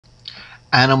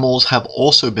animals have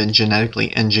also been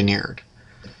genetically engineered.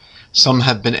 Some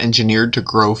have been engineered to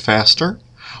grow faster,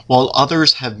 while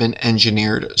others have been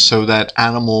engineered so that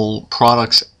animal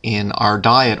products in our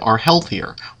diet are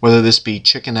healthier, whether this be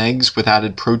chicken eggs with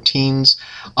added proteins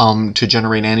to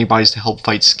generate antibodies to help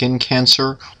fight skin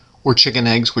cancer, or chicken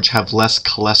eggs which have less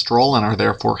cholesterol and are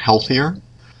therefore healthier,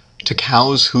 to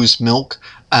cows whose milk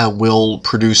will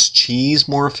produce cheese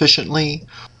more efficiently,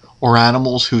 or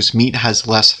animals whose meat has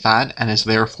less fat and is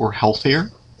therefore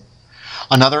healthier.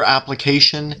 Another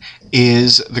application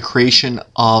is the creation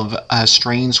of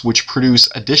strains which produce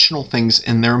additional things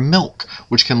in their milk,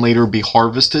 which can later be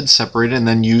harvested, separated, and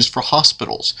then used for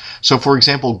hospitals. So, for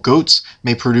example, goats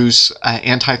may produce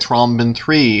antithrombin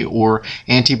 3 or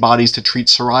antibodies to treat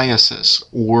psoriasis,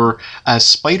 or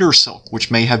spider silk,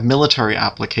 which may have military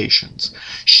applications.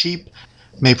 Sheep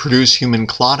may produce human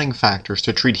clotting factors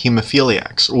to treat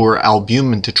hemophiliacs, or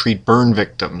albumin to treat burn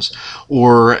victims,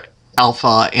 or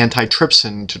alpha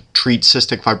antitrypsin to treat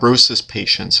cystic fibrosis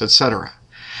patients, etc.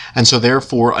 And so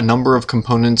therefore a number of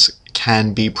components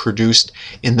can be produced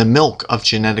in the milk of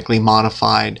genetically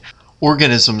modified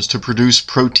organisms to produce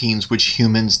proteins which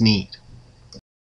humans need.